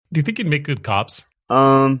Do you think he'd make good cops?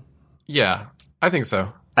 Yeah, I think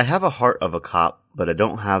so. I have a heart of a cop, but I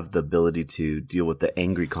don't have the ability to deal with the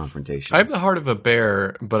angry confrontations. I have the heart of a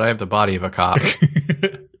bear, but I have the body of a cop.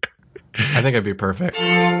 I think I'd be perfect. All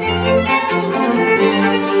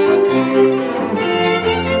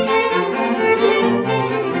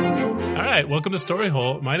right, welcome to Story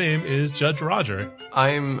Hole. My name is Judge Roger.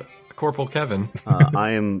 I'm Corporal Kevin.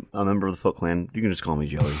 I am a member of the Foot Clan. You can just call me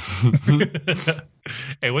Joey.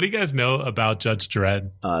 Hey, what do you guys know about Judge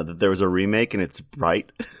Dredd? That there was a remake and it's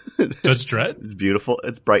bright. Judge Dredd? It's beautiful.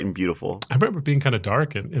 It's bright and beautiful. I remember it being kind of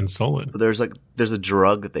dark and sullen. But there's a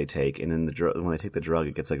drug that they take, and then when they take the drug,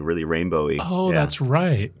 it gets like really rainbowy. Oh, yeah. That's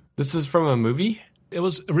right. This is from a movie? It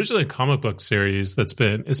was originally a comic book series it's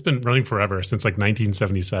been running forever, since like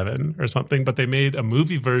 1977 or something. But they made a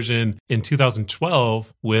movie version in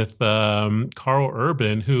 2012 with Carl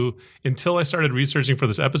Urban, who, until I started researching for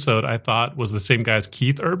this episode, I thought was the same guy as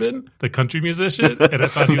Keith Urban, the country musician. And I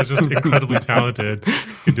thought he was just incredibly talented.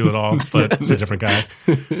 Could do it all, but it's a different guy.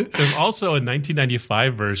 There's also a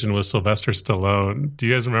 1995 version with Sylvester Stallone. Do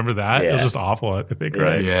you guys remember that? Yeah. It was just awful, I think,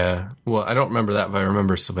 right? Yeah. Well, I don't remember that, but I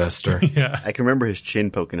remember Sylvester. Yeah. I can remember his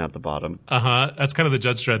chin poking out the bottom. That's kind of the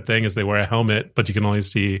Judge Dredd thing, is they wear a helmet, but you can only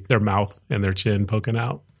see their mouth and their chin poking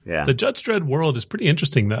out. Yeah. The Judge Dredd world is pretty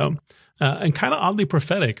interesting, though, and kind of oddly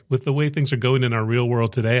prophetic with the way things are going in our real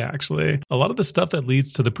world today, actually. A lot of the stuff that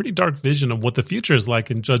leads to the pretty dark vision of what the future is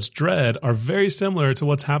like in Judge Dredd are very similar to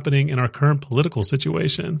what's happening in our current political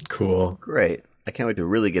situation. Cool. Great. I can't wait to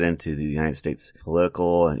really get into the United States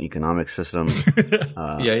political and economic systems.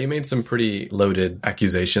 Yeah, you made some pretty loaded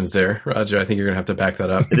accusations there, Roger. I think you're going to have to back that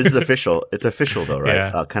up. This is official. It's official, though, right?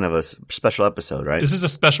 Yeah. Kind of a special episode, right? This is a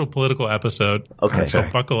special political episode. Okay. So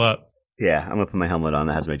buckle up. Yeah, I'm going to put my helmet on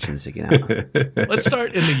that has my chin sticking out. Let's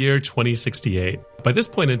start in the year 2068. By this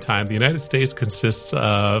point in time, the United States consists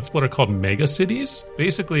of what are called megacities.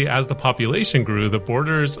 Basically, as the population grew, the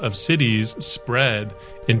borders of cities spread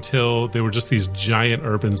until they were just these giant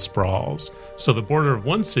urban sprawls. So the border of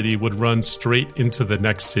one city would run straight into the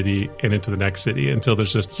next city and into the next city until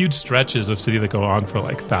there's just huge stretches of city that go on for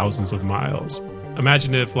like thousands of miles.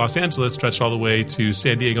 Imagine if Los Angeles stretched all the way to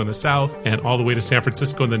San Diego in the south and all the way to San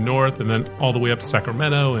Francisco in the north and then all the way up to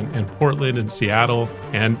Sacramento and Portland and Seattle.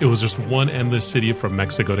 And it was just one endless city from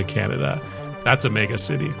Mexico to Canada. That's a mega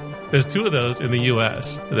city. There's two of those in the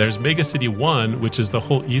U.S. There's Mega City 1, which is the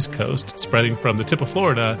whole East Coast, spreading from the tip of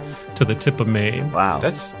Florida to the tip of Maine. Wow.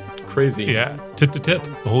 That's crazy. Yeah, tip to tip,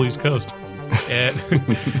 the whole East Coast. And,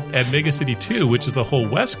 and Mega City 2, which is the whole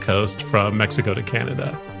West Coast from Mexico to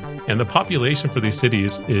Canada. And the population for these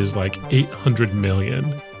cities is like 800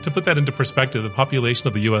 million. To put that into perspective, the population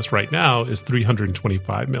of the U.S. right now is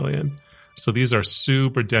 325 million. So these are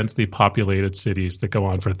super densely populated cities that go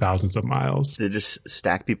on for thousands of miles. They just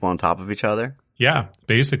stack people on top of each other? Yeah,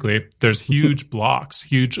 basically. There's huge blocks,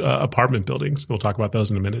 huge apartment buildings. We'll talk about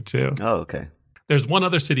those in a minute, too. Oh, okay. There's one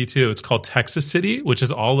other city, too. It's called Texas City, which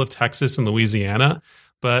is all of Texas and Louisiana.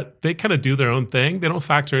 But they kind of do their own thing. They don't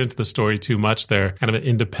factor into the story too much. They're kind of an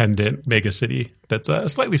independent mega city that's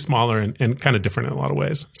slightly smaller and kind of different in a lot of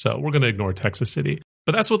ways. So we're going to ignore Texas City.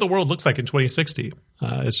 But that's what the world looks like in 2060.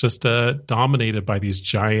 It's just dominated by these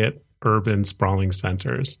giant urban sprawling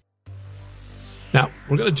centers. Now,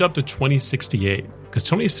 we're going to jump to 2068 because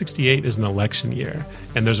 2068 is an election year,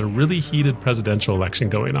 and there's a really heated presidential election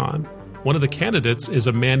going on. One of the candidates is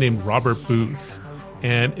a man named Robert Booth.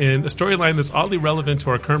 And in a storyline that's oddly relevant to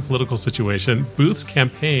our current political situation, Booth's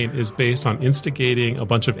campaign is based on instigating a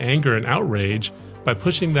bunch of anger and outrage by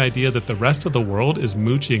pushing the idea that the rest of the world is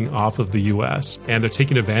mooching off of the U.S. and they're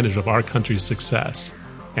taking advantage of our country's success.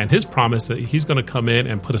 And his promise that he's going to come in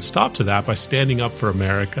and put a stop to that by standing up for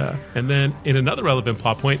America. And then in another relevant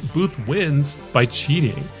plot point, Booth wins by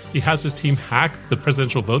cheating. He has his team hack the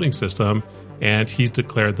presidential voting system and he's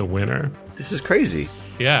declared the winner. This is crazy.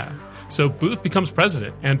 Yeah. So Booth becomes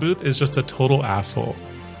president, and Booth is just a total asshole.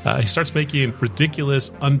 He starts making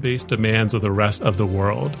ridiculous, unbased demands of the rest of the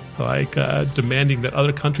world, like demanding that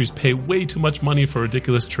other countries pay way too much money for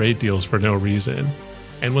ridiculous trade deals for no reason.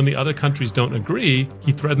 And when the other countries don't agree,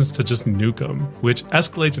 he threatens to just nuke them, which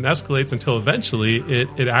escalates and escalates until eventually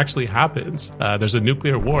it actually happens. There's a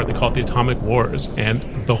nuclear war. They call it the Atomic Wars,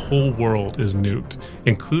 and the whole world is nuked,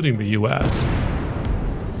 including the U.S.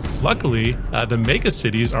 Luckily, the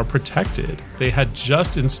megacities are protected. They had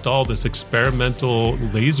just installed this experimental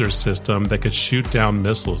laser system that could shoot down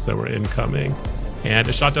missiles that were incoming. And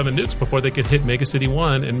it shot down the nukes before they could hit Megacity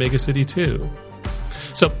 1 and Megacity 2.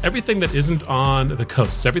 So everything that isn't on the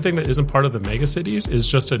coasts, everything that isn't part of the megacities is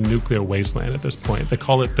just a nuclear wasteland at this point. They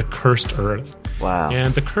call it the Cursed Earth. Wow.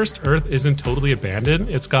 And the Cursed Earth isn't totally abandoned.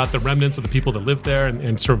 It's got the remnants of the people that lived there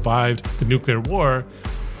and survived the nuclear war.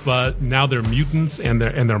 But now they're mutants and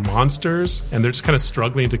they're monsters, and they're just kind of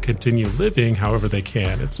struggling to continue living however they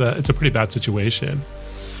can. It's a pretty bad situation.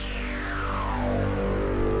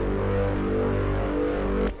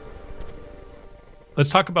 Let's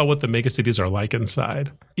talk about what the megacities are like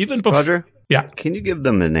inside. Even before, Roger? yeah, Can you give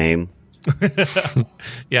them a name?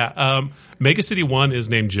 yeah. Megacity 1 is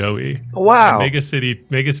named Joey. Wow. And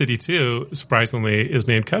Megacity 2, surprisingly, is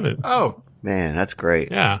named Kevin. Oh, Man, that's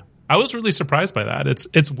great. Yeah. I was really surprised by that.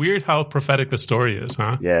 It's weird how prophetic the story is,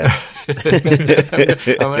 huh? Yeah. I'm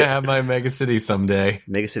going to have my mega city someday.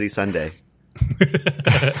 Mega City Sunday.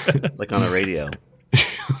 Like on the radio.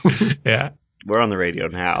 Yeah. We're on the radio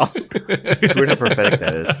now. It's weird how prophetic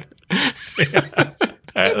that is.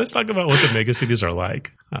 All right, let's talk about what the megacities are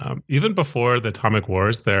like. Even before the atomic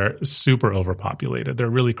wars, they're super overpopulated. They're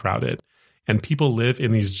really crowded. And people live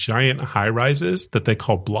in these giant high-rises that they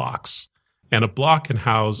call blocks. And a block can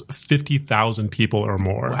house 50,000 people or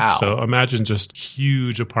more. Wow. So imagine just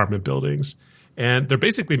huge apartment buildings. And they're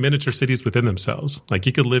basically miniature cities within themselves. Like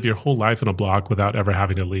you could live your whole life in a block without ever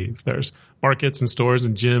having to leave. There's markets and stores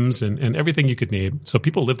and gyms and everything you could need. So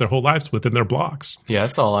people live their whole lives within their blocks. Yeah,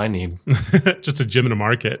 that's all I need. Just a gym and a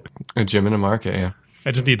market. A gym and a market, yeah.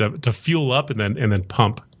 I just need to fuel up and then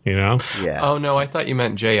pump, you know? Yeah. Oh, no, I thought you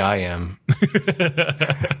meant JIM.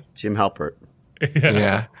 Jim Halpert.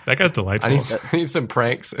 Yeah. That guy's delightful. I need some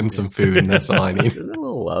pranks and some food, and that's all I need. Isn't that a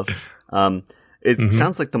little love? It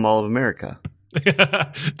sounds like the Mall of America.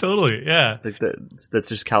 Totally, yeah. Like that's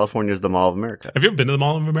just California's the Mall of America. Have you ever been to the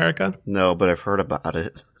Mall of America? No, but I've heard about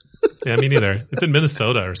it. Yeah, me neither. It's in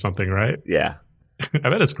Minnesota or something, right? Yeah. I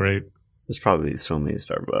bet it's great. There's probably so many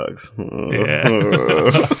Starbucks. Yeah.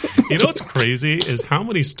 You know what's crazy is how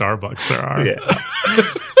many Starbucks there are. Yeah.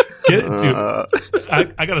 Dude,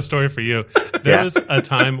 I got a story for you. There was a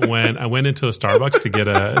time when I went into a Starbucks to get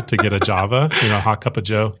a Java, a hot cup of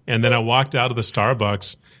Joe, and then I walked out of the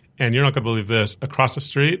Starbucks, and you're not going to believe this. Across the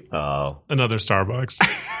street, another Starbucks.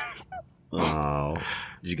 Oh.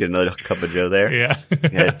 Did you get another cup of Joe there? Yeah. You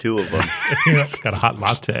had two of them. Yeah, got a hot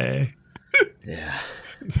latte. Yeah.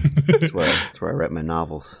 That's where I write my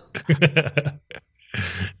novels.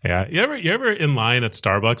 Yeah. You ever in line at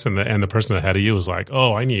Starbucks and the person ahead of you was like,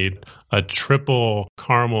 "Oh, I need a triple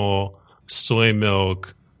caramel soy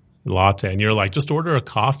milk latte," and you're like, "Just order a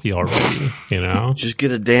coffee already," Just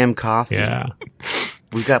get a damn coffee. Yeah.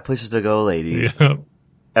 We've got places to go, lady. Yeah.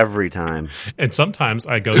 Every time. And sometimes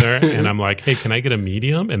I go there and I'm like, "Hey, can I get a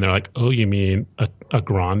medium?" And they're like, "Oh, you mean a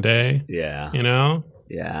grande?" Yeah.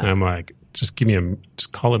 Yeah. And I'm like, just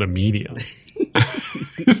call it a medium.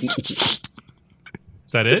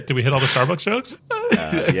 Is that it? Did we hit all the Starbucks jokes?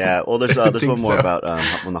 Yeah. Well, there's one more so. about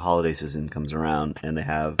when the holiday season comes around, and they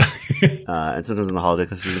have, and sometimes when the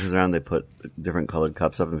holiday season comes around, they put different colored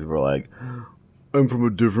cups up, and people are like, "I'm from a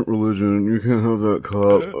different religion. You can't have that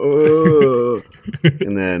cup."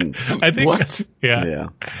 And then I think What? Yeah.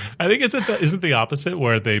 I think isn't the opposite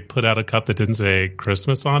where they put out a cup that didn't say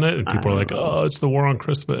Christmas on it, and people are like, "Oh, it's the war on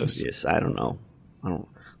Christmas." yes, I don't know.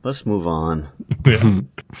 Let's move on. Yeah.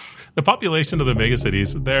 The population of the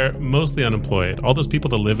megacities, they're mostly unemployed. All those people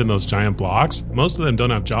that live in those giant blocks, most of them don't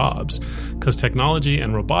have jobs because technology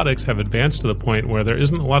and robotics have advanced to the point where there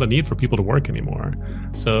isn't a lot of need for people to work anymore.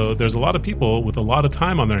 So there's a lot of people with a lot of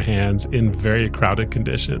time on their hands in very crowded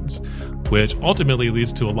conditions, which ultimately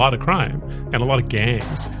leads to a lot of crime and a lot of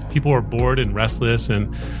gangs. People are bored and restless,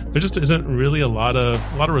 and there just isn't really a lot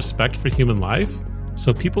of respect for human life.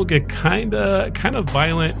 So people get kind of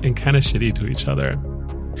violent and kind of shitty to each other.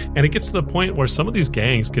 And it gets to the point where some of these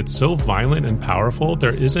gangs get so violent and powerful,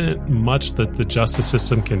 there isn't much that the justice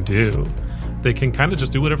system can do. They can kind of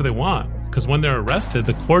just do whatever they want. Because when they're arrested,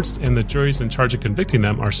 the courts and the juries in charge of convicting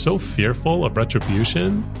them are so fearful of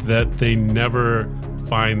retribution that they never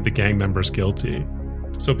find the gang members guilty.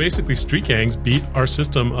 So basically, street gangs beat our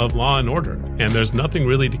system of law and order. And there's nothing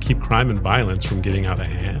really to keep crime and violence from getting out of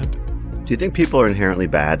hand. Do you think people are inherently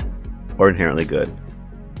bad or inherently good?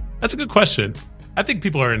 That's a good question. I think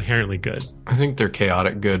people are inherently good. I think they're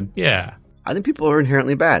chaotic good. Yeah. I think people are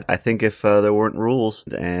inherently bad. I think if there weren't rules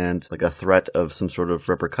and like a threat of some sort of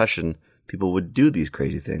repercussion, people would do these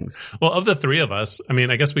crazy things. Well, of the three of us, I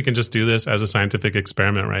mean, I guess we can just do this as a scientific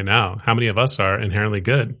experiment right now. How many of us are inherently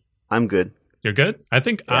good? I'm good. You're good? I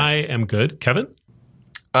think I am good. Kevin?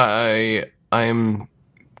 I'm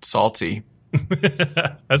salty.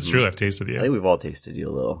 That's true. I've tasted I you. think we've all tasted you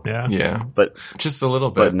a little. Yeah. Yeah. But Just a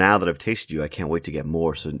little but bit. now that I've tasted you, I can't wait to get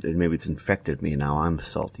more. So maybe it's infected me. Now I'm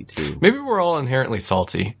salty too. Maybe we're all inherently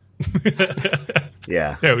salty.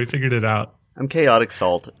 Yeah. Yeah, we figured it out. I'm chaotic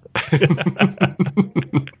salt.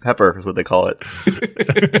 Pepper is what they call it.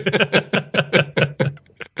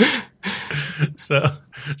 So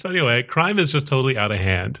anyway, crime is just totally out of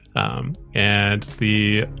hand. And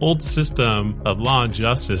the old system of law and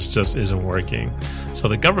justice just isn't working. So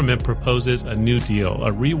the government proposes a new deal,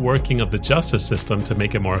 a reworking of the justice system to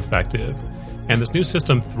make it more effective. And this new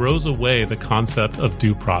system throws away the concept of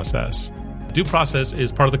due process. Due process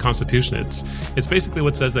is part of the Constitution. It's basically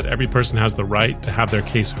what says that every person has the right to have their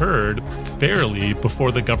case heard fairly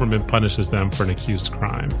before the government punishes them for an accused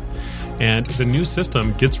crime. And the new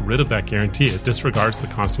system gets rid of that guarantee. It disregards the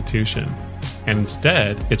Constitution. And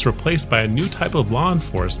instead, it's replaced by a new type of law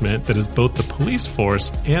enforcement that is both the police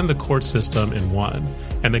force and the court system in one.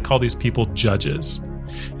 And they call these people judges.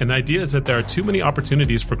 And the idea is that there are too many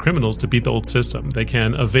opportunities for criminals to beat the old system. They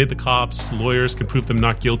can evade the cops, lawyers can prove them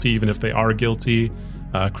not guilty even if they are guilty,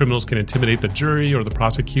 criminals can intimidate the jury or the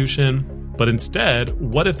prosecution. But instead,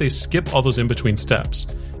 what if they skip all those in-between steps?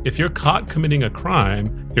 If you're caught committing a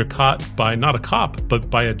crime, you're caught by not a cop, but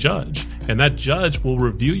by a judge. And that judge will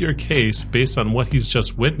review your case based on what he's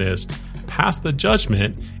just witnessed, pass the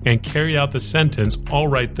judgment, and carry out the sentence all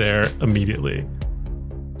right there immediately.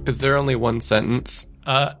 Is there only one sentence?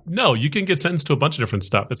 No, you can get sentenced to a bunch of different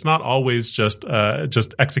stuff. It's not always just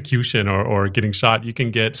execution or getting shot. You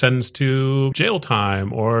can get sentenced to jail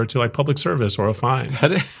time or to like public service or a fine. How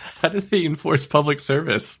do they enforce public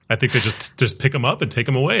service? I think they just pick them up and take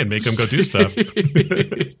them away and make them go do stuff.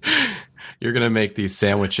 You're going to make these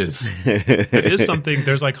sandwiches. There is something,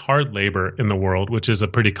 there's like hard labor in the world, which is a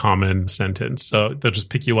pretty common sentence. So they'll just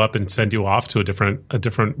pick you up and send you off to a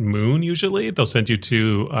different moon usually. They'll send you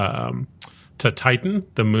to Titan,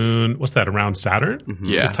 the moon, what's that, around Saturn? Mm-hmm.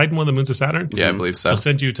 Yeah. Is Titan one of the moons of Saturn? Yeah, I believe so. They'll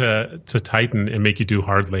send you to Titan and make you do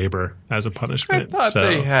hard labor as a I punishment. thought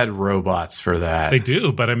they had robots for that. They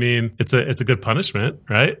do, but I mean, it's a good punishment,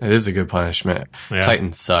 right? It is a good punishment. Yeah.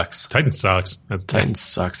 Titan sucks. Titan sucks. Titan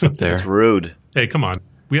sucks up It's there. rude. Hey, come on.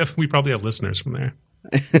 We probably have listeners from there.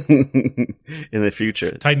 In the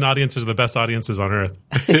future. Titan audiences are the best audiences on Earth.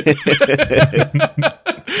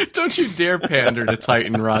 Don't you dare pander to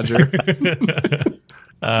Titan, Roger.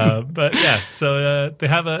 But yeah, so they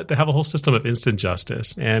have a whole system of instant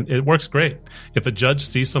justice, and it works great. If a judge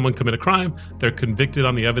sees someone commit a crime, they're convicted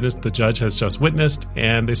on the evidence the judge has just witnessed,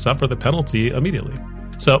 and they suffer the penalty immediately.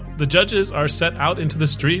 So the judges are set out into the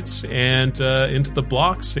streets and into the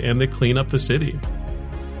blocks, and they clean up the city.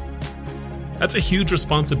 That's a huge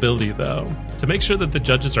responsibility, though. To make sure that the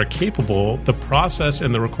judges are capable, the process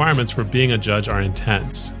and the requirements for being a judge are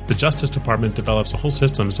intense. The Justice Department develops a whole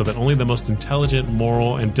system so that only the most intelligent,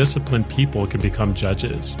 moral, and disciplined people can become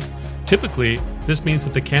judges. Typically, this means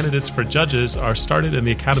that the candidates for judges are started in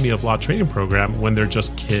the Academy of Law training program when they're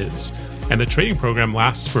just kids. And the training program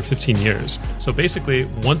lasts for 15 years. So basically,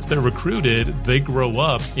 once they're recruited, they grow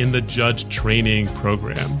up in the judge training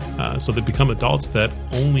program. So they become adults that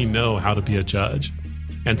only know how to be a judge.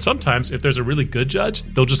 And sometimes, if there's a really good judge,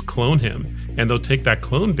 they'll just clone him. And they'll take that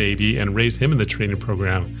clone baby and raise him in the training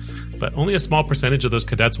program. But only a small percentage of those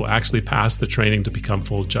cadets will actually pass the training to become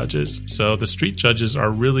full judges. So the street judges are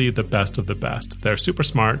really the best of the best. They're super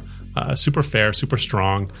smart, super fair, super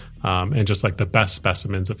strong, and just like the best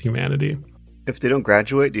specimens of humanity. If they don't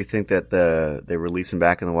graduate, do you think that they release them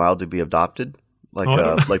back in the wild to be adopted? Like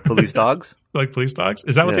like police dogs? Like police dogs?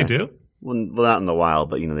 Is that what they do? Well, not in the wild,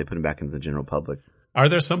 but they put them back into the general public. Are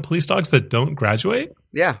there some police dogs that don't graduate?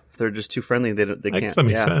 Yeah, if they're just too friendly, they can't. I guess that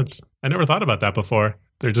makes sense. I never thought about that before.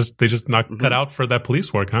 They just not cut out for that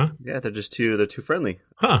police work, huh? Yeah, they're too friendly.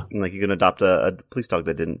 Huh. And like you can adopt a police dog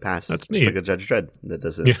that didn't pass. That's just neat. like a Judge Dredd that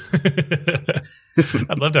doesn't. Yeah.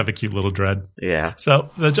 I'd love to have a cute little dread. Yeah.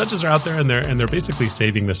 So the judges are out there and they're basically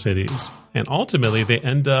saving the cities. And ultimately they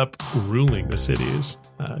end up ruling the cities.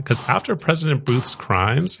 Because after President Booth's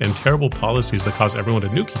crimes and terrible policies that cause everyone to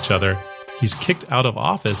nuke each other, he's kicked out of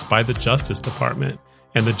office by the Justice Department.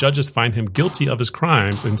 And the judges find him guilty of his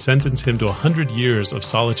crimes and sentence him to 100 years of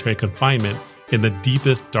solitary confinement in the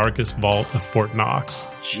deepest, darkest vault of Fort Knox.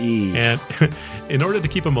 Jeez. And in order to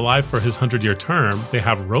keep him alive for his 100-year term, they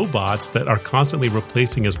have robots that are constantly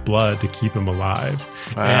replacing his blood to keep him alive.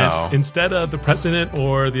 Wow. And instead of the president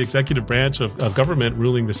or the executive branch of government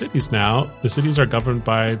ruling the cities now, the cities are governed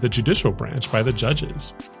by the judicial branch, by the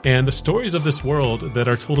judges. And the stories of this world that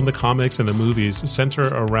are told in the comics and the movies center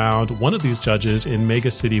around one of these judges in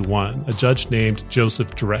Mega City 1, a judge named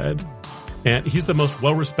Joseph Dredd. And he's the most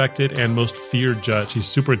well-respected and most feared judge. He's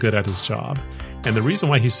super good at his job. And the reason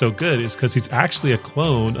why he's so good is because he's actually a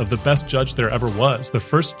clone of the best judge there ever was, the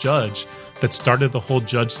first judge that started the whole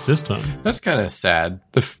judge system. That's kind of sad.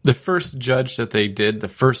 The first judge that they did, the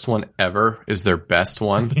first one ever, is their best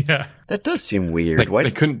one. Yeah. That does seem weird. Like, they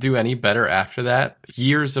couldn't do any better after that.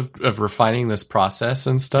 Years of refining this process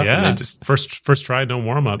and stuff. Yeah. And they just First try, no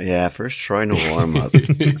warm-up. Yeah, first try no warm up.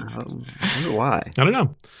 I wonder why. I don't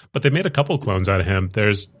know. But they made a couple clones out of him.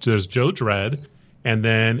 There's Joe Dredd, and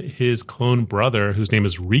then his clone brother, whose name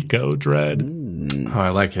is Rico Dredd. I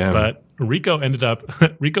like him. But Rico ended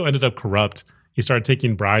up corrupt. He started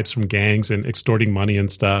taking bribes from gangs and extorting money and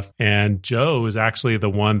stuff. And Joe is actually the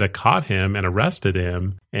one that caught him and arrested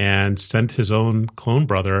him and sent his own clone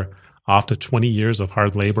brother off to 20 years of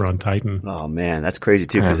hard labor on Titan. Oh, man, that's crazy,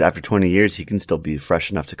 too, because after 20 years, he can still be fresh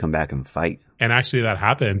enough to come back and fight. And actually that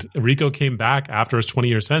happened. Rico came back after his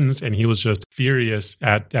 20-year sentence, and he was just furious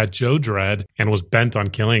at Joe Dredd and was bent on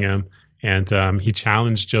killing him. And he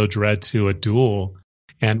challenged Joe Dredd to a duel.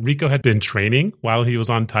 And Rico had been training while he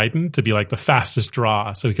was on Titan to be like the fastest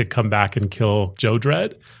draw so he could come back and kill Joe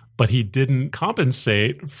Dredd. But he didn't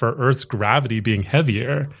compensate for Earth's gravity being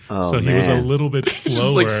heavier. Oh, so he was a man. little bit He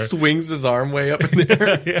just slower. like swings his arm way up in the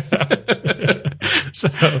air.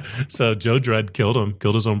 So Joe Dredd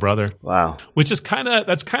killed his own brother. Wow. Which is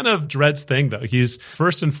that's kind of Dredd's thing, though. He's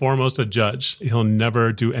first and foremost a judge. He'll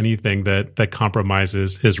never do anything that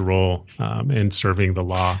compromises his role in serving the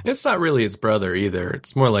law. It's not really his brother either.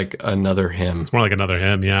 It's more like another him. It's more like another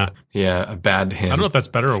him, yeah. Yeah, a bad him. I don't know if that's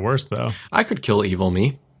better or worse, though. I could kill evil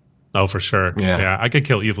me. Oh, for sure. Yeah. I could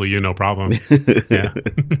kill evil you, no problem. Yeah.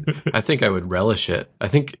 I think I would relish it. I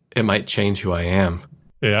think it might change who I am.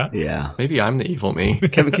 Yeah. Yeah. Maybe I'm the evil me.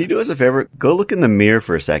 Kevin, can you do us a favor? Go look in the mirror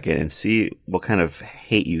for a second and see what kind of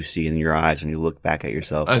hate you see in your eyes when you look back at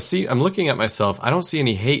yourself. I'm looking at myself. I don't see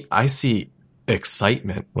any hate. I see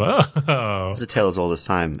excitement. Whoa. It's a tale as old as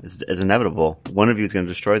time. It's inevitable. One of you is going to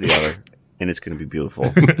destroy the other, and it's going to be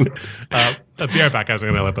beautiful. Be right back, guys. I'm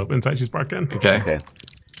going to let Pope inside. She's barked in. Okay. Okay.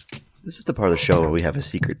 This is the part of the show where we have a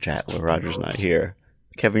secret chat where Roger's not here.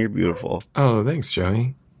 Kevin, you're beautiful. Oh, thanks,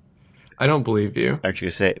 Joey. I don't believe you. Aren't you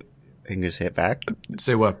going to say it? Are you going to say it back?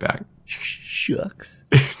 Say what back? Shucks.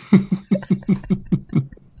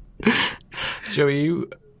 Joey, you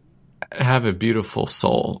have a beautiful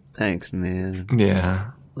soul. Thanks, man.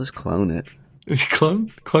 Yeah. Let's clone it.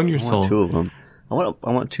 Clone your I soul. want two of them.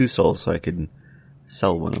 I want two souls so I could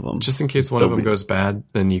sell one of them. Just in case one of them goes bad,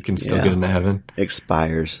 then you can still Yeah. get into heaven.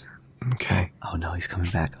 Expires. Okay. Oh no, he's coming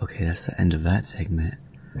back. Okay, that's the end of that segment.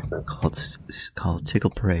 Called Tickle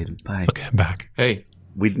Parade. Bye. Okay, I'm back. Hey.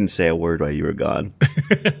 We didn't say a word while you were gone.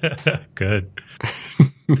 Good.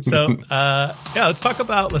 So, let's talk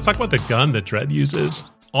about the gun that Dredd uses.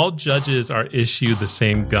 All judges are issued the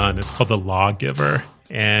same gun. It's called the Lawgiver,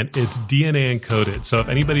 and it's DNA encoded. So if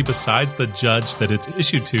anybody besides the judge that it's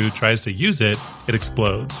issued to tries to use it, it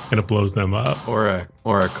explodes and it blows them up. Or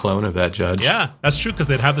a clone of that judge. Yeah, that's true because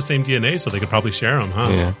they'd have the same DNA, so they could probably share them, huh?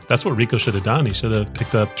 Yeah. That's what Rico should have done. He should have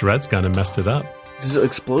picked up Dredd's gun and messed it up. Does it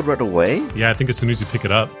explode right away? Yeah, I think as soon as you pick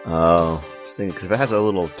it up. Oh, I was thinking, because if it has a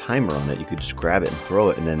little timer on it, you could just grab it and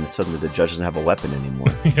throw it, and then suddenly the judge doesn't have a weapon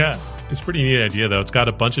anymore. Yeah, it's a pretty neat idea, though. It's got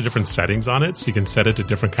a bunch of different settings on it, so you can set it to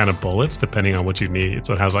different kind of bullets depending on what you need.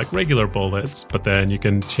 So it has like regular bullets, but then you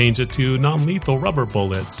can change it to non-lethal rubber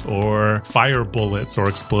bullets or fire bullets or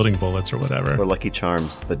exploding bullets or whatever. Or Lucky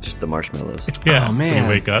Charms, but just the marshmallows. Yeah, Oh, man. when you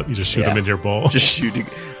wake up, you just shoot them into your bowl. Just shooting,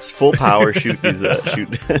 it's full power. Shoot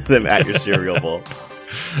them at your cereal bowl.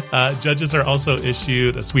 Judges are also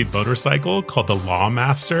issued a sweet motorcycle called the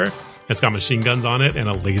Lawmaster. It's got machine guns on it and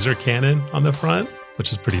a laser cannon on the front,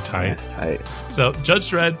 which is pretty tight. That's tight. So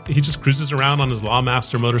Judge Dredd, he just cruises around on his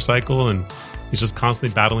Lawmaster motorcycle, and he's just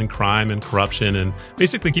constantly battling crime and corruption and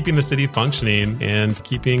basically keeping the city functioning and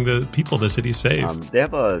keeping the people of the city safe. They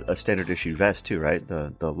have a standard issue vest too, right?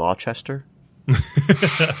 The Lawchester.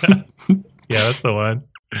 Yeah, that's the one.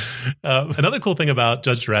 Another cool thing about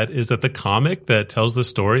Judge Dredd is that the comic that tells the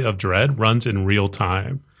story of Dredd runs in real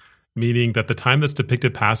time, meaning that the time that's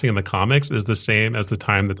depicted passing in the comics is the same as the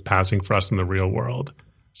time that's passing for us in the real world.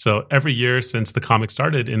 So every year since the comic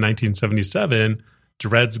started in 1977,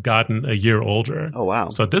 Dredd's gotten a year older. Oh, wow.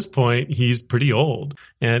 So at this point, he's pretty old.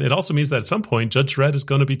 And it also means that at some point, Judge Dredd is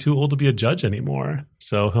going to be too old to be a judge anymore.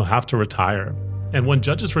 So he'll have to retire. And when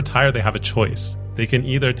judges retire, they have a choice. They can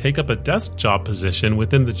either take up a desk job position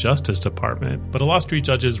within the Justice Department. But a lot of street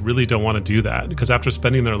judges really don't want to do that because after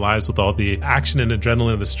spending their lives with all the action and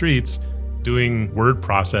adrenaline of the streets, doing word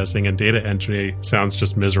processing and data entry sounds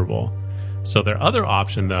just miserable. So their other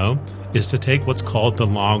option, though, is to take what's called the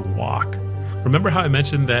long walk. Remember how I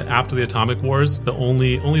mentioned that after the atomic wars,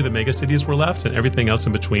 only the megacities were left, and everything else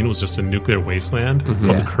in between was just a nuclear wasteland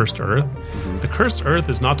called the Cursed Earth? The Cursed Earth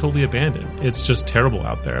is not totally abandoned. It's just terrible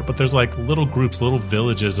out there. But there's like little groups, little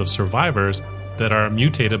villages of survivors that are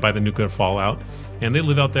mutated by the nuclear fallout. And they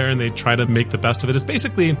live out there and they try to make the best of it. It's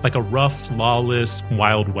basically like a rough, lawless,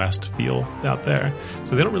 Wild West feel out there.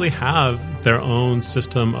 So they don't really have their own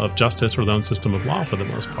system of justice or their own system of law for the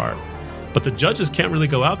most part. But the judges can't really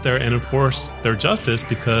go out there and enforce their justice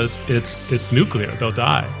because it's nuclear. They'll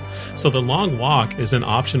die. So the Long Walk is an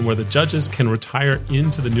option where the judges can retire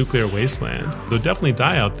into the nuclear wasteland. They'll definitely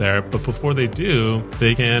die out there, but before they do,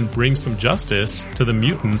 they can bring some justice to the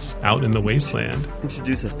mutants out in the wasteland.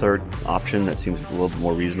 Introduce a third option that seems a little bit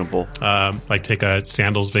more reasonable. Like take a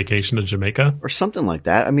sandals vacation to Jamaica. Or something like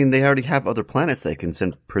that. I mean, they already have other planets they can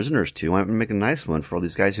send prisoners to. Why not make a nice one for all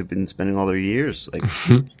these guys who've been spending all their years? Like,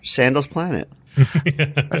 Sandals Planet.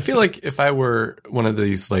 I feel like if I were one of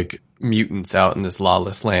these like mutants out in this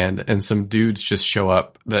lawless land and some dudes just show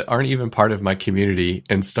up that aren't even part of my community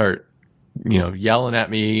and start, yelling at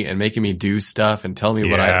me and making me do stuff and tell me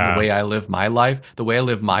the way I live my life, the way I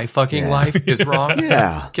live my fucking life is wrong.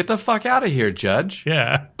 Yeah. Get the fuck out of here, Judge.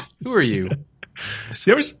 Yeah. Who are you?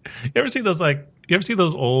 You ever see those you ever see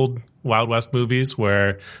those old Wild West movies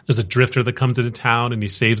where there's a drifter that comes into town and he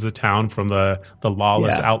saves the town from the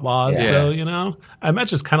lawless outlaws? Yeah. Though, I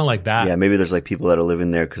imagine it's kind of like that. Yeah, maybe there's like people that are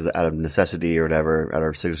living there because out of necessity or whatever, out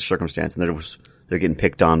of circumstance, and they're getting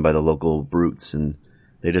picked on by the local brutes, and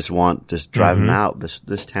they just drive them out.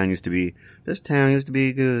 This town used to be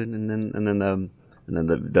good, and then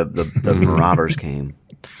the marauders came.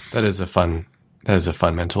 That is a fun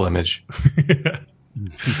mental image.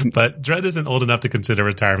 But Dredd isn't old enough to consider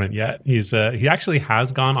retirement yet. He actually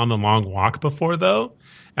has gone on the Long Walk before, though.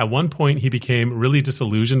 At one point, he became really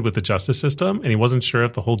disillusioned with the justice system, and he wasn't sure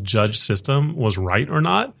if the whole judge system was right or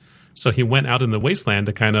not. So he went out in the wasteland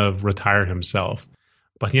to kind of retire himself.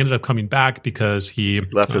 But he ended up coming back because he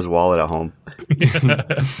left his wallet at home.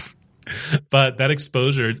 But that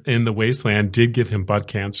exposure in the wasteland did give him butt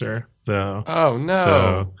cancer, though. Oh, no.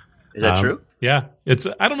 So, is that true? Yeah.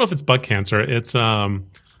 I don't know if it's butt cancer. It's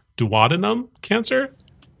duodenum cancer.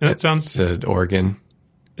 And it sounds... It's an organ.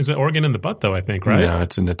 Is it organ in the butt, though, I think, right? No,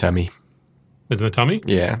 it's in the tummy. Is it in the tummy?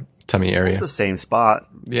 Yeah, tummy area. It's the same spot.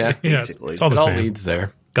 Yeah. Yeah, it's all the same. It all leads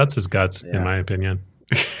there. Guts is guts, in my opinion.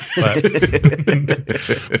 But just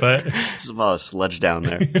about a sledge down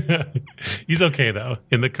there. He's okay, though.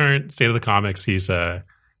 In the current state of the comics, he's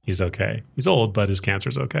okay. He's old, but his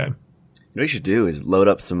cancer's okay. What he should do is load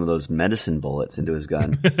up some of those medicine bullets into his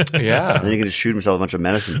gun. Yeah. And then he can just shoot himself a bunch of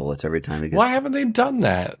medicine bullets every time he gets... Why haven't they done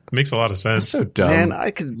that? Makes a lot of sense. It's so dumb. Man,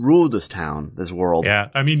 I could rule this town, this world. Yeah,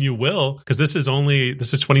 I mean, you will, because this is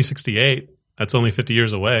 2068. That's only 50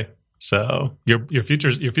 years away. So your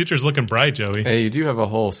future's looking bright, Joey. Hey, you do have a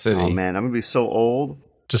whole city. Oh, man, I'm going to be so old.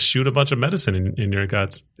 Just shoot a bunch of medicine in your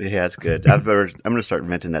guts. Yeah, that's good. I'm going to start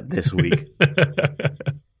inventing that this week.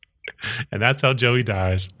 And that's how Joey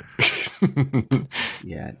dies.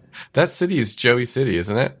 Yeah. That city is Joey City,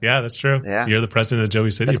 isn't it? Yeah, that's true. Yeah. You're the president of Joey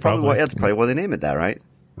City, That's probably why they named it that, right?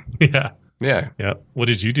 Yeah. Yeah. Yeah. What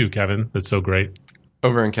did you do, Kevin? That's so great.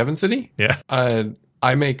 Over in Kevin City? Yeah.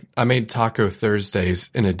 I made Taco Thursdays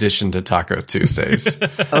in addition to Taco Tuesdays.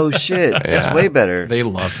 Oh, shit. That's way better. They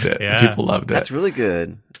loved it. Yeah. People loved it. That's really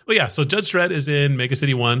good. Well, yeah. So Judge Dredd is in Mega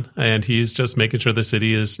City 1, and he's just making sure the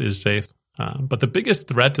city is safe. But the biggest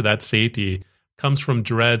threat to that safety comes from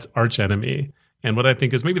Dredd's archenemy. And what I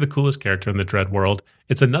think is maybe the coolest character in the Dredd world,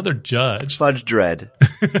 it's another judge. Fudge Dredd.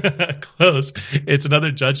 Close. It's another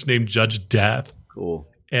judge named Judge Death. Cool.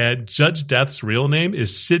 And Judge Death's real name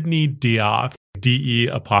is Sidney Diath.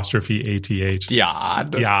 DE''ATH.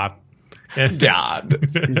 Diod. Diath.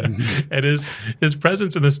 And his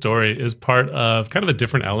presence in the story is part of kind of a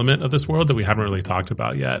different element of this world that we haven't really talked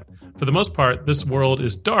about yet. For the most part, this world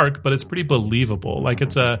is dark, but it's pretty believable. Like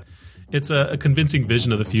it's a convincing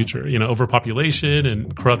vision of the future. Overpopulation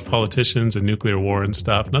and corrupt politicians and nuclear war and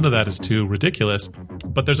stuff. None of that is too ridiculous.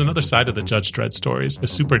 But there's another side of the Judge Dredd stories, a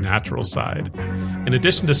supernatural side. In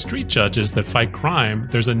addition to street judges that fight crime,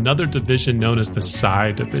 there's another division known as the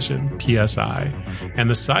Psi Division, PSI. And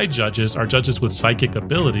the Psi judges are judges with psychic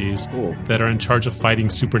abilities that are in charge of fighting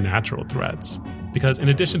supernatural threats. Because in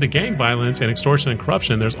addition to gang violence and extortion and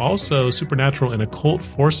corruption, there's also supernatural and occult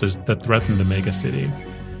forces that threaten the mega city.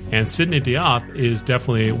 And Sidney Diath is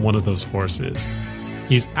definitely one of those forces.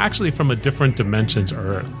 He's actually from a different dimension's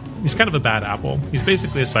Earth. he's kind of a bad apple. He's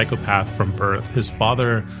basically a psychopath from birth. His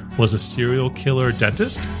father was a serial killer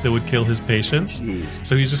dentist that would kill his patients. Jeez.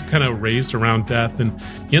 So he's just kind of raised around death, and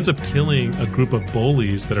he ends up killing a group of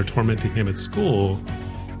bullies that are tormenting him at school.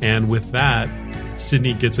 And with that,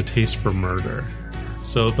 Sidney gets a taste for murder.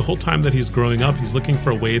 So the whole time that he's growing up, he's looking for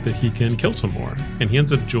a way that he can kill some more. And he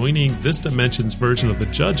ends up joining this dimension's version of the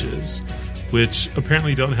Judges, which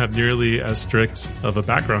apparently don't have nearly as strict of a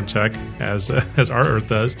background check as our Earth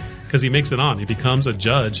does, because he makes it on. He becomes a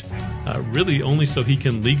judge, really only so he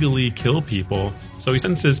can legally kill people. So he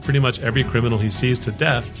sentences pretty much every criminal he sees to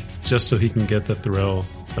death, just so he can get the thrill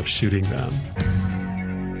of shooting them.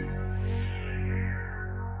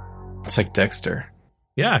 It's like Dexter.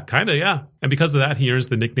 Yeah, kind of, yeah. And because of that, he earns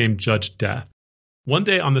the nickname Judge Death. One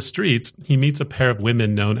day on the streets, he meets a pair of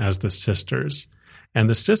women known as the Sisters. And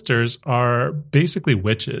the Sisters are basically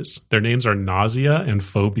witches. Their names are Nausea and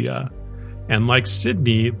Phobia. And like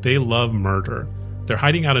Sidney, they love murder. They're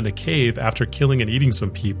hiding out in a cave after killing and eating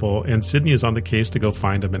some people, and Sidney is on the case to go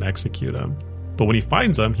find them and execute them. But when he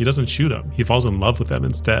finds them, he doesn't shoot them. He falls in love with them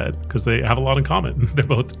instead, because they have a lot in common. They're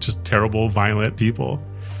both just terrible, violent people.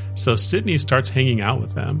 So Sidney starts hanging out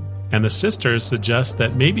with them, and the Sisters suggest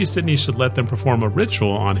that maybe Sidney should let them perform a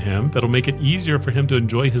ritual on him that'll make it easier for him to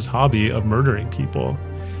enjoy his hobby of murdering people.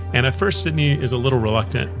 And at first, Sidney is a little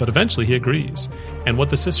reluctant, but eventually he agrees. And what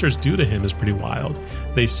the Sisters do to him is pretty wild.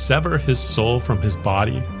 They sever his soul from his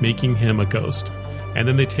body, making him a ghost. And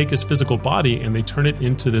then they take his physical body and they turn it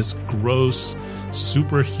into this gross,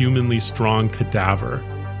 superhumanly strong cadaver.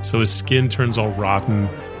 So his skin turns all rotten,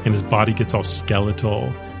 and his body gets all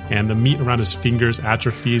skeletal. And the meat around his fingers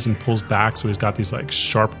atrophies and pulls back, so he's got these like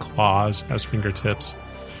sharp claws as fingertips.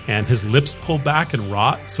 And his lips pull back and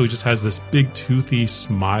rot, so he just has this big toothy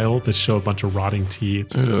smile that show a bunch of rotting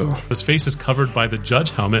teeth. Ew. His face is covered by the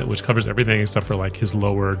judge helmet, which covers everything except for like his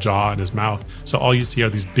lower jaw and his mouth. So all you see are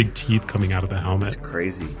these big teeth coming out of the helmet. That's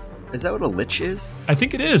crazy. Is that what a lich is? I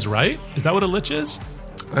think it is, right? Is that what a lich is?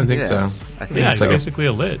 I think so. I think Yeah, it's he's like a basically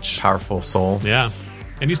a lich. powerful soul. Yeah.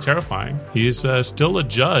 And he's terrifying. He's still a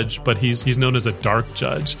judge, but he's known as a dark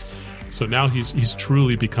judge. So now he's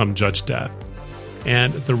truly become Judge Death.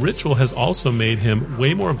 And the ritual has also made him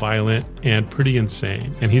way more violent and pretty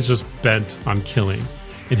insane. And he's just bent on killing.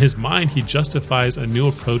 In his mind, he justifies a new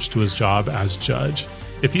approach to his job as judge.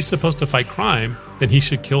 If he's supposed to fight crime, then he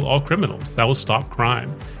should kill all criminals. That will stop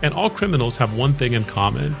crime. And all criminals have one thing in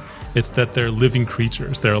common. It's that they're living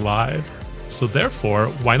creatures. They're alive. So therefore,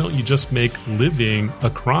 why don't you just make living a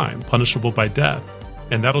crime, punishable by death?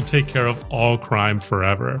 And that'll take care of all crime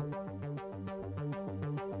forever.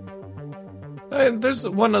 There's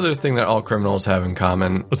one other thing that all criminals have in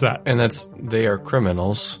common. What's that? And that's they are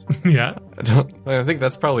criminals. Yeah. I think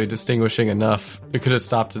that's probably distinguishing enough. It could have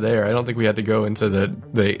stopped there. I don't think we had to go into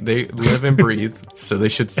they live and breathe, so they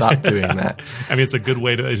should stop doing that. I mean, it's a good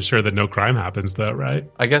way to ensure that no crime happens, though, right?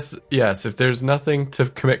 I guess, yes, if there's nothing to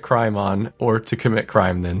commit crime on or to commit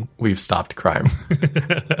crime, then we've stopped crime.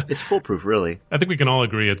 It's foolproof, really. I think we can all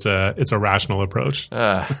agree it's a rational approach.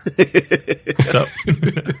 So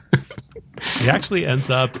he actually ends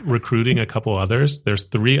up recruiting a couple others. There's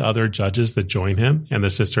 3 other judges that join him, and the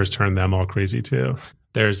Sisters turn them all crazy too.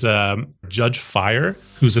 There's Judge Fire,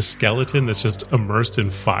 who's a skeleton that's just immersed in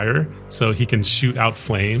fire, so he can shoot out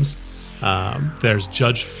flames. There's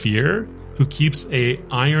Judge Fear, who keeps a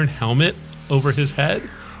iron helmet over his head,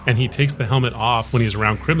 and he takes the helmet off when he's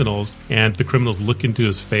around criminals, and the criminals look into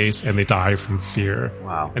his face and they die from fear.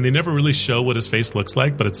 Wow. And they never really show what his face looks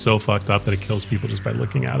like, but it's so fucked up that it kills people just by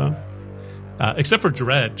looking at him. Except for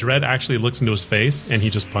Dredd. Dredd actually looks into his face and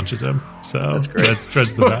he just punches him. So That's great.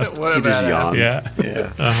 Dredd's the best. What a He just badass. yawns.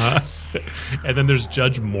 Yeah. Yeah. And then there's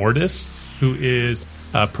Judge Mortis, who is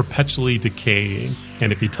perpetually decaying.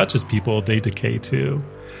 And if he touches people, they decay too.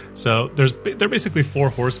 So they're basically 4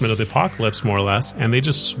 horsemen of the apocalypse, more or less. And they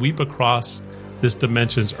just sweep across this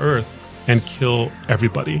dimension's Earth and kill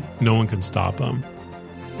everybody. No one can stop them.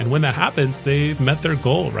 And when that happens, they've met their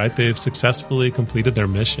goal, right? They've successfully completed their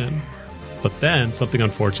mission. But then something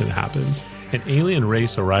unfortunate happens. An alien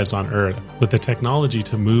race arrives on Earth with the technology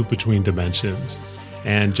to move between dimensions.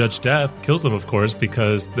 And Judge Death kills them, of course,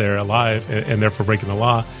 because they're alive and therefore breaking the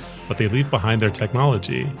law, but they leave behind their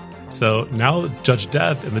technology. So now Judge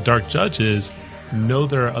Death and the Dark Judges know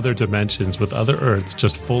there are other dimensions with other Earths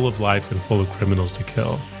just full of life and full of criminals to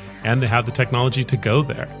kill. And they have the technology to go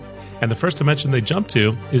there. And the first dimension they jump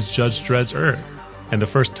to is Judge Dredd's Earth. And the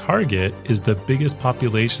first target is the biggest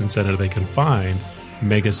population center they can find,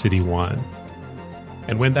 Mega City 1.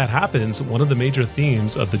 And when that happens, one of the major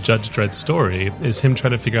themes of the Judge Dredd story is him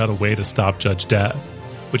trying to figure out a way to stop Judge Death.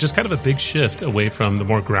 which is kind of a big shift away from the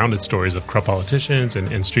more grounded stories of corrupt politicians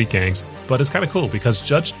and street gangs. But it's kind of cool because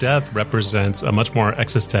Judge Death represents a much more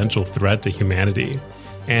existential threat to humanity.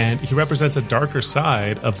 And he represents a darker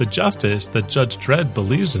side of the justice that Judge Dredd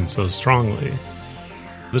believes in so strongly.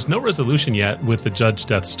 There's no resolution yet with the Judge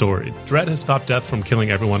Death story. Dredd has stopped Death from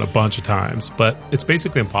killing everyone a bunch of times, but it's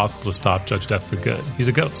basically impossible to stop Judge Death for good. He's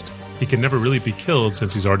a ghost. He can never really be killed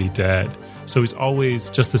since he's already dead. So he's always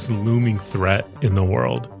just this looming threat in the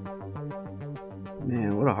world.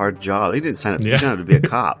 Man, what a hard job. He didn't sign up, he didn't have to be a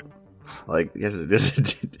cop. Like, he has to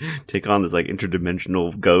just take on this, like,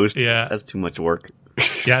 interdimensional ghost. Yeah. That's too much work.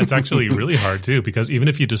 Yeah, it's actually really hard, too, because even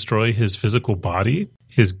if you destroy his physical body,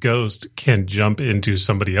 his ghost can jump into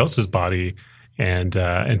somebody else's body and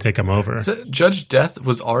take him over. So Judge Death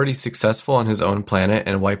was already successful on his own planet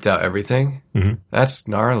and wiped out everything? Mm-hmm. That's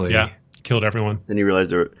gnarly. Yeah, killed everyone. Then he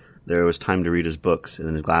realized there was time to read his books, and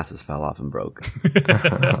then his glasses fell off and broke.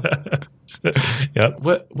 Yep.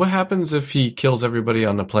 What happens if he kills everybody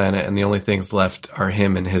on the planet and the only things left are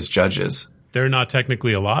him and his judges? They're not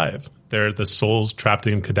technically alive. They're the souls trapped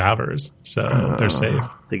in cadavers, so they're safe.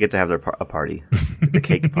 They get to have a party. It's a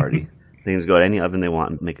cake party. They can just go to any oven they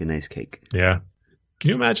want and make a nice cake. Yeah. Can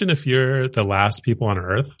you imagine if you're the last people on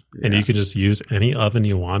Earth and you could just use any oven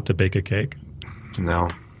you want to bake a cake? No.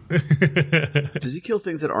 Does he kill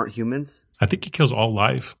things that aren't humans? I think he kills all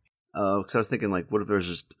life. Because I was thinking, like, what if there's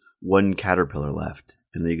just one caterpillar left,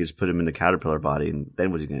 and then you can just put him in the caterpillar body, and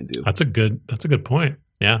then what's he going to do? That's a good point.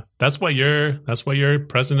 Yeah, that's why you're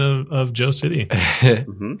president of Joe City.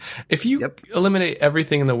 Mm-hmm. If you eliminate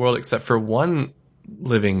everything in the world except for one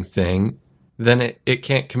living thing, then it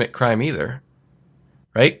can't commit crime either,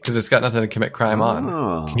 right? Because it's got nothing to commit crime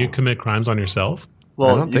on. Can you commit crimes on yourself?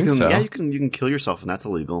 Well, I don't think so. Yeah, you can kill yourself, and that's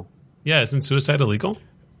illegal. Yeah, isn't suicide illegal?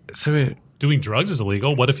 So doing drugs is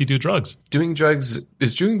illegal. What if you do drugs?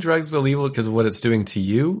 is doing drugs illegal because of what it's doing to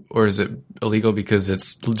you, or is it illegal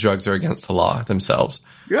because drugs are against the law themselves?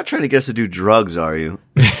 You're not trying to get us to do drugs, are you?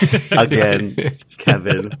 Again,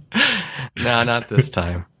 Kevin. No, not this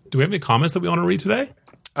time. Do we have any comments that we want to read today?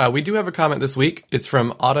 We do have a comment this week. It's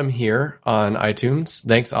from Autumn Here on iTunes.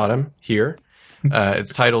 Thanks, Autumn Here.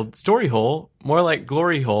 It's titled Story Hole, more like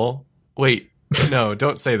Glory Hole. Wait, no,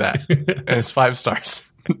 don't say that. And it's 5 stars.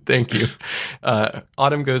 Thank you.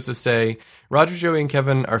 Autumn goes to say, Roger, Joey, and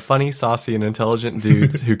Kevin are funny, saucy, and intelligent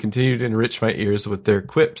dudes who continue to enrich my ears with their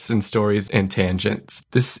quips and stories and tangents.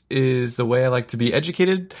 This is the way I like to be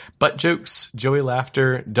educated, butt jokes, Joey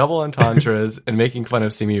laughter, double entendres, and making fun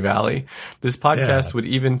of Simi Valley. This podcast would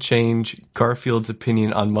even change Garfield's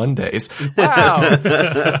opinion on Mondays. Wow.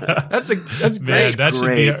 That's great. Man, that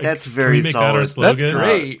should be That's very can we make that our solid. slogan? That's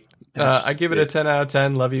great. I give it a 10 out of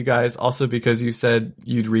 10. Love you guys. Also because you said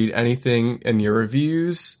you'd read anything in your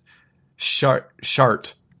reviews. Shart.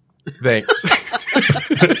 Thanks.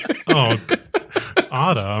 Oh,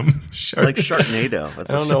 Autumn. Like Sharknado.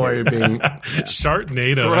 That's I don't know why you're being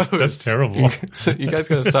Sharknado. That's terrible. You guys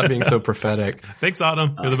gotta stop being so prophetic. Thanks,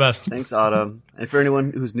 Autumn. You're the best. Thanks, Autumn. And for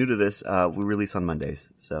anyone who's new to this, we release on Mondays.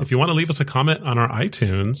 So If you want to leave us a comment on our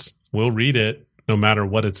iTunes, we'll read it no matter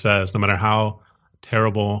what it says, no matter how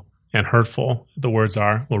terrible and hurtful the words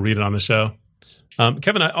are. We'll read it on the show.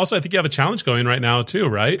 Kevin, I think you have a challenge going right now too,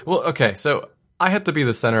 right? Well, okay, so I have to be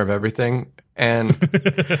the center of everything, and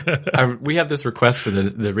we have this request for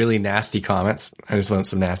the really nasty comments. I just want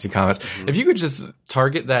some nasty comments. If you could just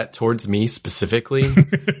target that towards me specifically,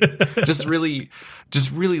 just really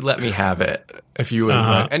let me have it. If you would,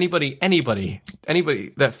 anybody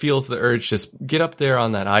that feels the urge, just get up there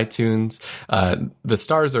on that iTunes. The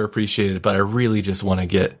stars are appreciated, but I really just want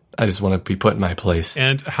to be put in my place.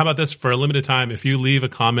 And how about this? For a limited time, if you leave a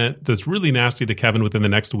comment that's really nasty to Kevin within the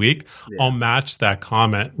next week, I'll match that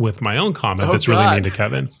comment with my own comment that's really mean to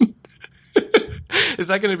Kevin. Is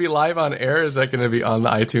that going to be live on air? Or is that going to be on the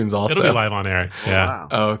iTunes also? It'll be live on air. Oh, Yeah. wow.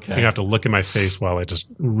 Oh, okay. You have to look in my face while I just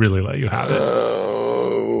really let you have it.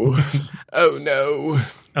 Oh no.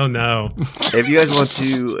 Oh, no. if you guys want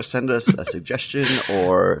to send us a suggestion,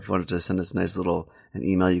 or if you wanted to send us an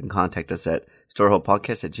email, you can contact us at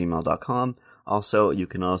storyholepodcast@gmail.com. Also, you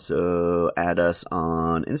can also add us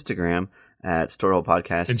on Instagram at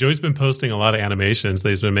Storyhole And Joey's been posting a lot of animations that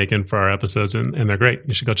he's been making for our episodes, and they're great.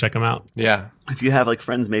 You should go check them out. Yeah. If you have like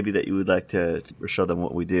friends maybe that you would like to show them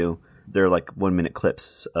what we do, they're like 1-minute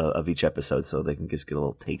clips of each episode, so they can just get a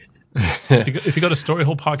little taste. If you go to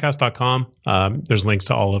storyholepodcast.com, there's links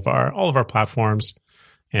to all of our platforms,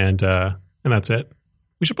 and that's it.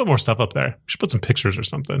 We should put more stuff up there. We should put some pictures or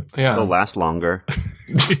something. Yeah. It'll last longer.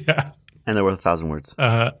 Yeah. And they're worth 1,000 words.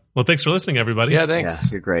 Well, thanks for listening, everybody. Yeah, thanks.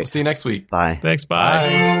 Yeah, you're great. We'll see you next week. Bye. Thanks. Bye.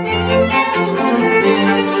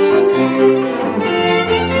 Bye.